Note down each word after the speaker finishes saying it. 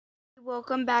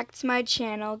Welcome back to my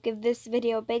channel. Give this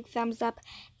video a big thumbs up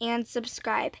and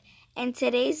subscribe. In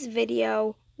today's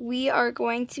video, we are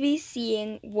going to be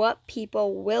seeing what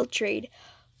people will trade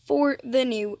for the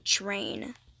new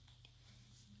train.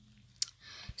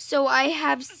 So I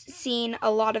have seen a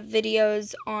lot of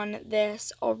videos on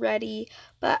this already,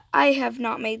 but I have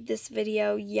not made this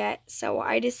video yet, so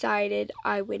I decided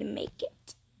I would make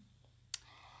it.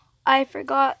 I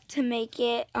forgot to make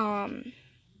it,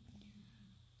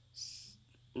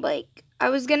 I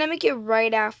was gonna make it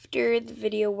right after the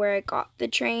video where I got the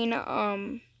train,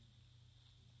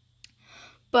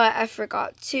 but I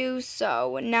forgot to,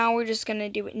 so now we're just gonna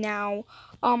do it now.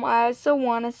 I also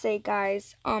want to say,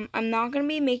 guys, I'm not gonna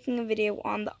be making a video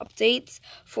on the updates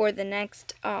for the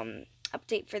next,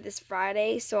 update for this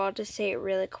Friday, so I'll just say it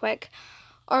really quick.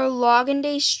 Our login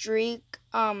day streak,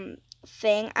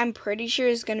 thing, I'm pretty sure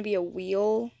is gonna be a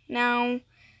wheel now.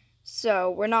 So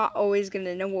we're not always going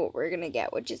to know what we're going to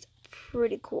get, which is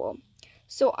pretty cool.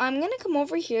 So I'm going to come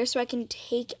over here so I can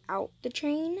take out the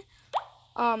train,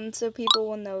 so people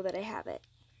will know that I have it.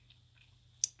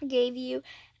 I gave you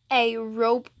a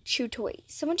rope chew toy.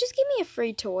 Someone just gave me a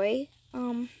free toy.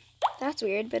 That's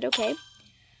weird, but okay.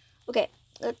 Okay,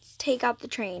 let's take out the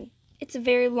train. It's a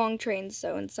very long train,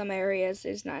 so in some areas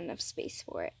there's not enough space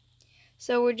for it.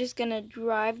 So we're just going to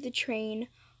drive the train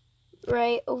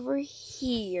right over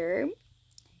here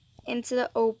into the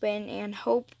open and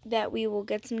hope that we will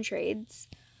get some trades.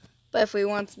 But if we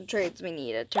want some trades, we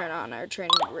need to turn on our trade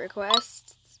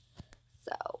requests.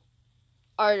 So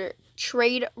our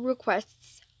trade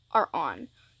requests are on.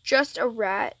 Just a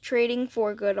rat trading for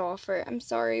a good offer. I'm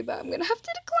sorry, but I'm gonna have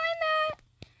to decline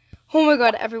that. Oh my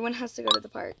god, everyone has to go to the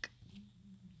park.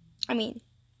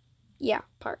 Yeah,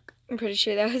 park. I'm pretty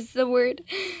sure that was the word.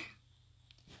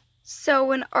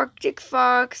 So an Arctic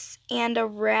fox and a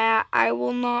rat, I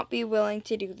will not be willing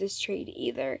to do this trade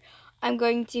either. I'm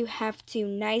going to have to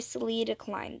nicely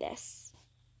decline this.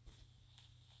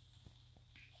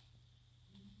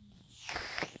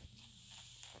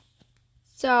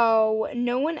 So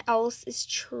no one else is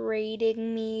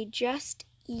trading me just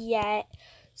yet.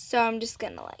 So I'm just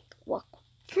gonna walk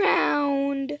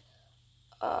around,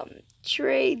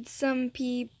 trade some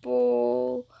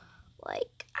people.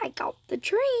 I got the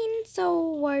train, so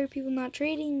why are people not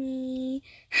trading me?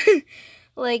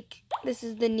 This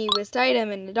is the newest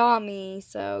item in Adopt Me,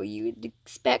 so you would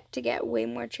expect to get way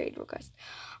more trade requests.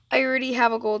 I already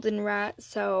have a golden rat,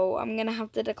 so I'm gonna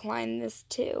have to decline this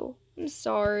too. I'm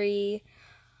sorry.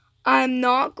 I'm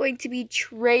not going to be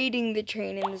trading the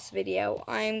train in this video.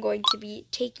 I am going to be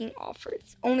taking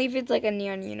offers. Only if it's like a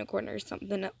neon unicorn or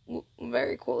something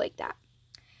very cool like that.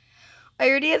 I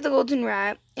already have the golden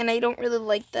rat, and I don't really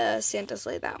like the Santa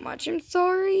sleigh that much. I'm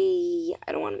sorry.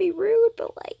 I don't want to be rude, but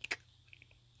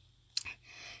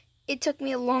it took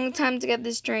me a long time to get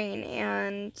this train,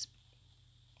 and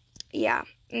yeah.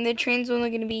 And the train's only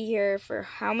going to be here for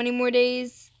how many more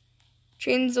days?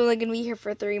 Train's only going to be here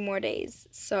for 3 more days,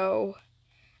 so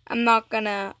I'm not going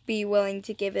to be willing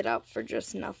to give it up for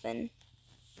just nothing.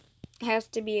 It has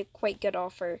to be a quite good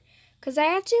offer, because I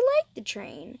actually like the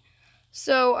train.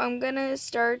 So I'm gonna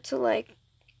start to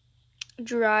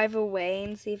drive away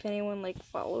and see if anyone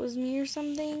follows me or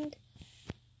something.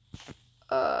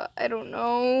 I don't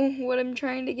know what I'm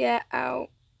trying to get out.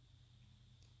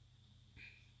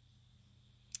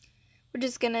 We're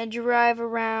just gonna drive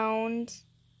around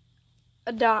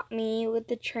Adopt Me with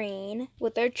the train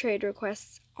with our trade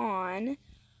requests on.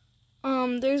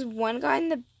 There's one guy in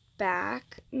the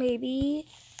back. Maybe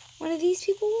one of these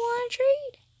people want to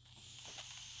trade.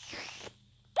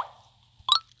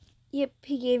 Yep,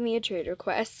 he gave me a trade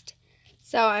request.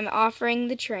 So I'm offering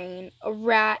the train. A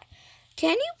rat.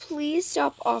 Can you please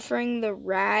stop offering the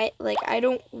rat? I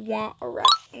don't want a rat.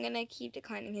 I'm going to keep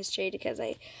declining his trade because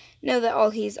I know that all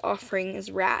he's offering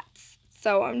is rats.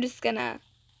 So I'm just going to...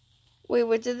 Wait,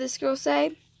 what did this girl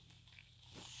say?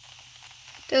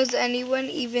 Does anyone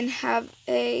even have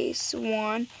a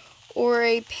swan or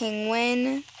a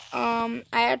penguin? I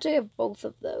actually have both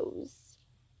of those.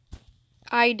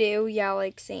 I do, yeah,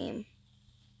 same.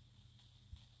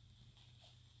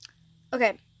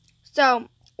 Okay, so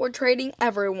we're trading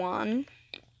everyone.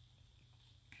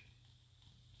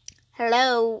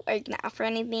 Hello, are you gonna offer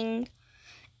anything?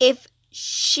 If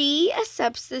she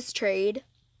accepts this trade,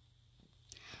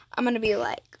 I'm gonna be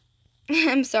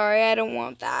I'm sorry, I don't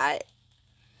want that.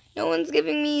 No one's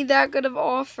giving me that good of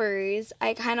offers.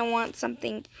 I kind of want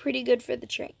something pretty good for the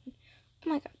train. Oh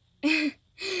my god.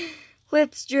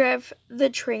 Let's drive the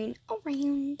train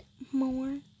around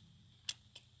more.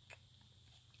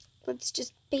 Let's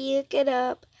just back it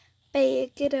up,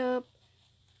 back it up.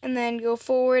 and then go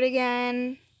forward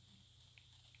again.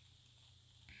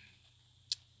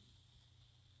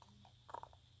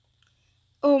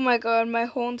 Oh my god, my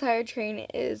whole entire train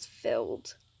is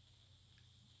filled.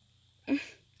 Oh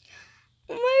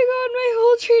my god, my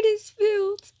whole train is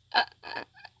filled.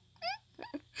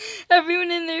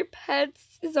 Everyone and their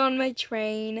pets is on my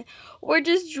train. We're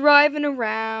just driving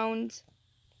around.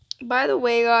 By the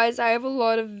way, guys, I have a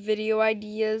lot of video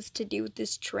ideas to do with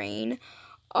this train.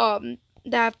 That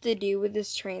have to do with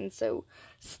this train, so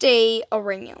stay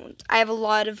around. I have a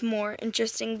lot of more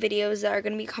interesting videos that are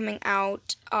going to be coming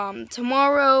out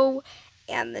tomorrow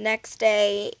and the next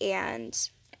day, and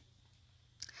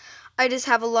I just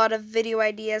have a lot of video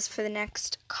ideas for the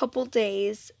next couple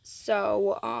days,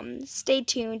 so stay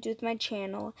tuned with my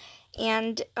channel,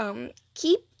 and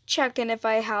keep checking if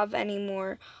I have any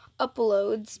more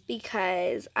uploads,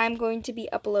 because I'm going to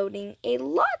be uploading a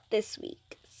lot this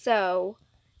week. So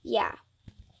yeah,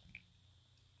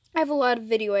 I have a lot of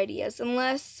video ideas.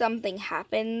 Unless something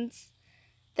happens,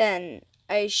 then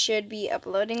I should be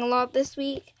uploading a lot this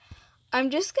week. I'm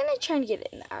just gonna try and get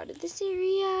in out of this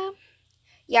area.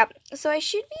 Yep, so I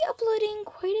should be uploading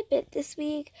quite a bit this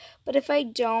week, but if I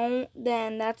don't,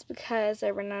 then that's because I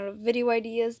ran out of video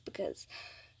ideas, because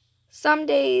some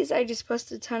days I just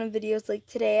post a ton of videos. Like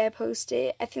today I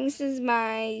posted, I think this is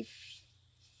my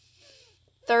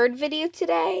third video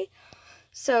today.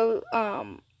 So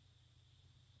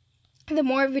the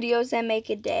more videos I make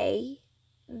a day,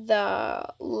 the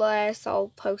less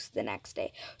I'll post the next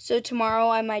day. So tomorrow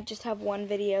I might just have one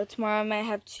video. Tomorrow I might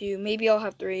have two. Maybe I'll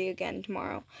have three again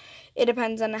tomorrow. It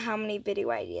depends on how many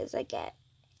video ideas I get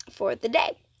for the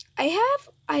day.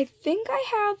 I think I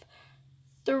have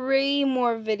 3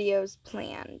 more videos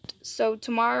planned. So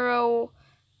tomorrow,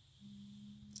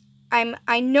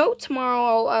 I know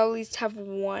tomorrow I'll at least have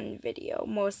one video.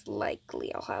 Most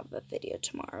likely I'll have a video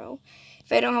tomorrow.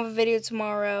 If I don't have a video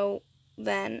tomorrow,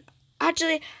 then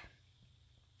actually,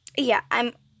 yeah,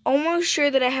 I'm almost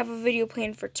sure that I have a video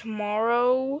planned for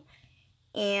tomorrow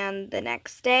and the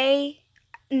next day.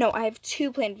 No, I have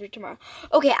 2 planned for tomorrow.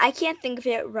 Okay, I can't think of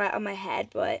it right on my head,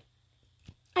 but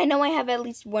I know I have at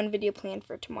least one video planned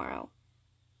for tomorrow.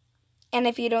 And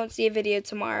if you don't see a video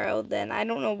tomorrow, then I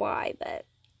don't know why, but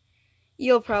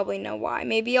you'll probably know why.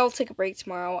 Maybe I'll take a break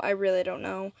tomorrow. I really don't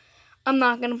know. I'm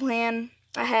not going to plan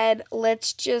ahead.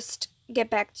 Let's just get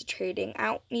back to trading. I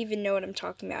don't even know what I'm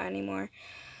talking about anymore.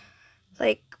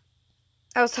 Like,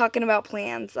 I was talking about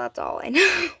plans. That's all I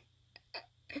know.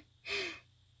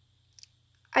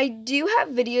 I do have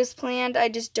videos planned. I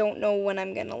just don't know when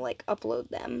I'm going to, like, upload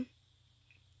them.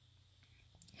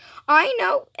 I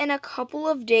know in a couple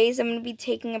of days I'm going to be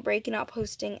taking a break and not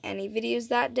posting any videos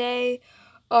that day.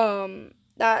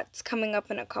 That's coming up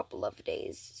in a couple of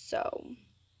days. So,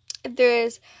 if there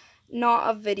is not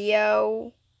a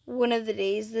video one of the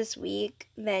days this week,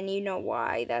 then you know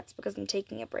why. That's because I'm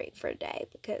taking a break for a day,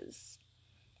 because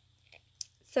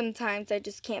sometimes I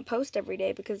just can't post every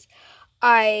day because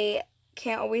I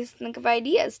can't always think of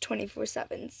ideas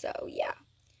 24/7. So, yeah.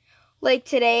 Like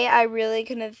today, I really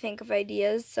couldn't think of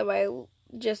ideas, so I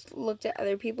just looked at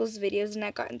other people's videos and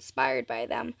I got inspired by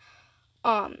them.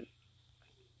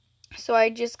 So I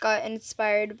just got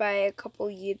inspired by a couple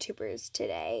YouTubers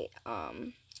today,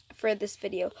 for this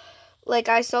video. Like,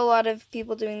 I saw a lot of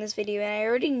people doing this video, and I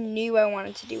already knew I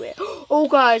wanted to do it. Oh,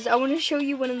 guys, I want to show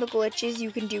you one of the glitches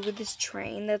you can do with this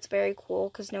train. That's very cool,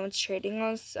 because no one's trading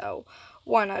us, so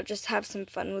why not just have some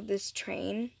fun with this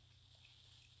train?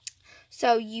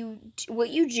 So, what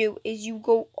you do is you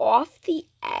go off the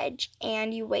edge,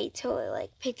 and you wait till it,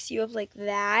 like, picks you up like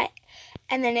that,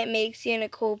 and then it makes you in a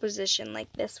cool position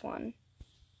like this one.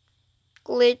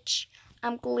 Glitch.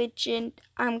 I'm glitching.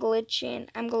 I'm glitching.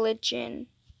 I'm glitching.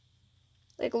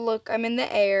 Like, look, I'm in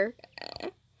the air.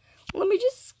 Let me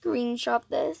just screenshot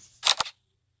this.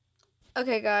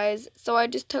 Okay, guys, so I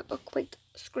just took a quick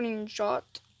screenshot.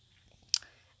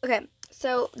 Okay,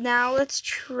 so now let's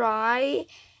try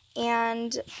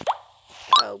and...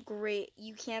 Oh, great.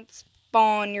 You can't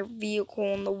spawn your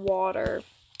vehicle in the water.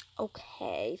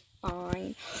 Okay,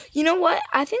 fine. You know what?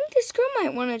 I think this girl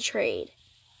might want to trade.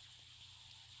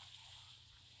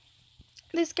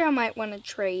 This girl might want to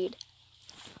trade.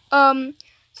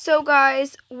 So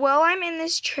guys, while I'm in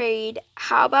this trade,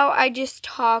 how about I just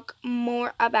talk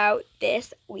more about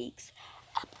this week's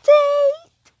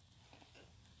update?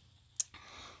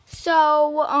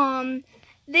 So,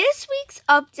 this week's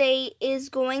update is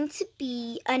going to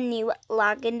be a new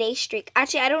login day streak.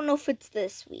 Actually, I don't know if it's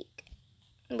this week.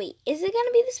 Wait, is it going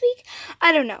to be this week?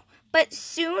 I don't know. But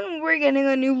soon we're getting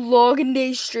a new login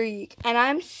day streak. And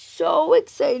I'm so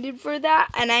excited for that.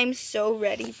 And I'm so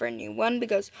ready for a new one.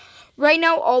 Because right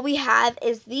now all we have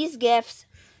is these gifts.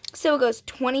 So it goes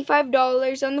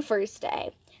 $25 on the first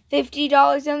day.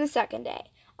 $50 on the second day.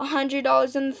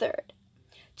 $100 on the third.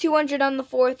 $200 on the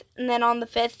fourth. And then on the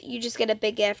fifth you just get a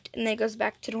big gift. And then it goes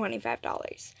back to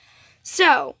 $25.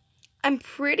 So I'm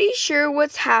pretty sure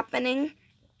what's happening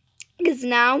is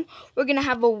now we're going to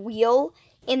have a wheel.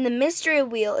 And the mystery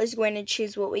wheel is going to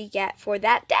choose what we get for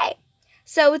that day.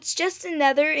 So it's just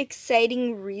another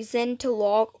exciting reason to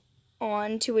log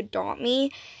on to Adopt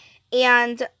Me.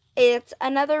 And it's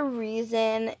another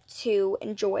reason to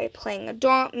enjoy playing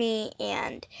Adopt Me.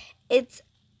 And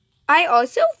I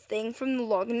also think from the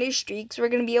login day streaks, we're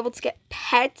going to be able to get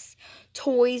pets,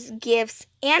 toys, gifts,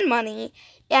 and money.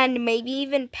 And maybe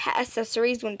even pet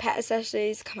accessories when pet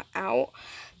accessories come out.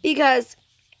 Because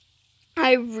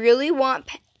I really want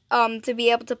to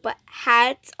be able to put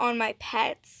hats on my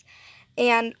pets.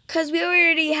 And because we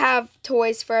already have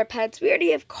toys for our pets. We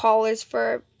already have collars we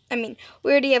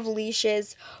already have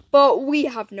leashes. But we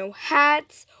have no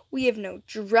hats. We have no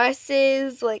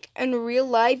dresses. Like, in real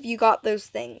life, you got those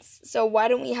things. So why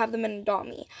don't we have them in Adopt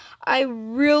Me? I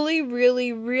really,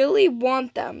 really, really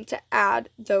want them to add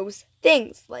those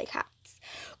things like hats.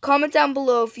 Comment down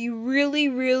below if you really,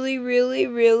 really, really,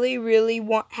 really, really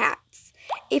want hats.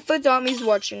 If Adopt Me's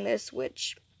watching this,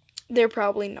 which they're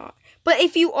probably not. But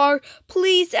if you are,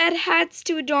 please add hats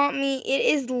to Adopt Me. It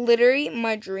is literally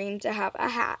my dream to have a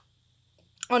hat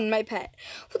on my pet.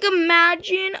 Like,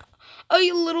 imagine a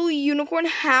little unicorn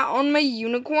hat on my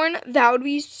unicorn. That would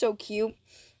be so cute.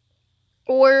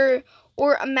 Or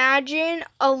imagine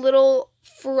a little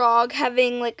frog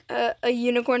having like a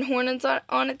unicorn horn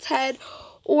on its head.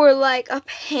 Or like a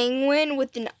penguin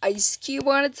with an ice cube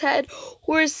on its head.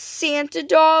 Or a Santa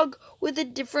dog with a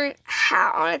different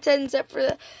hat on its head instead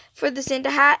for the Santa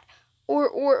hat.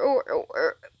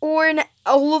 Or an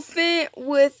elephant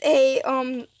with a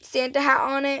Santa hat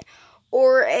on it.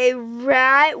 Or a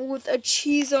rat with a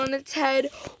cheese on its head.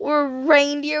 Or a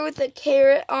reindeer with a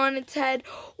carrot on its head.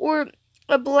 Or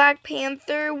a Black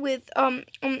Panther with a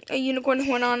unicorn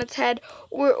horn on its head,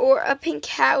 or a pink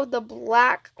cat with a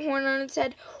black horn on its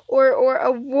head, or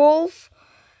a wolf.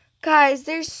 Guys,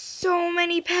 there's so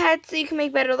many pets that you can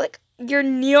make better. Like, your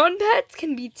neon pets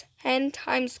can be 10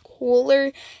 times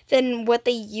cooler than what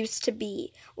they used to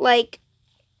be. Like,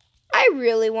 I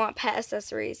really want pet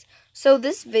accessories. So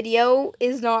this video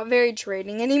is not very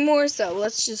trading anymore, so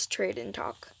let's just trade and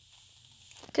talk.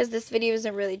 Because this video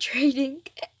isn't really trading.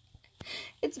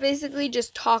 It's basically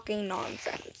just talking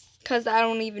nonsense. Because I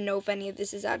don't even know if any of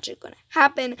this is actually going to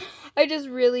happen. I just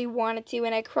really wanted to.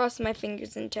 And I crossed my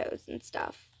fingers and toes and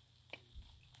stuff.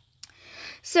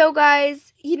 So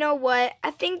guys, you know what? I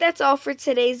think that's all for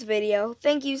today's video.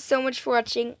 Thank you so much for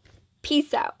watching.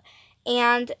 Peace out.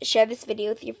 And share this video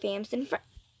with your friends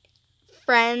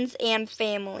and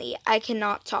family. I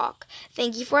cannot talk.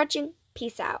 Thank you for watching.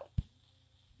 Peace out.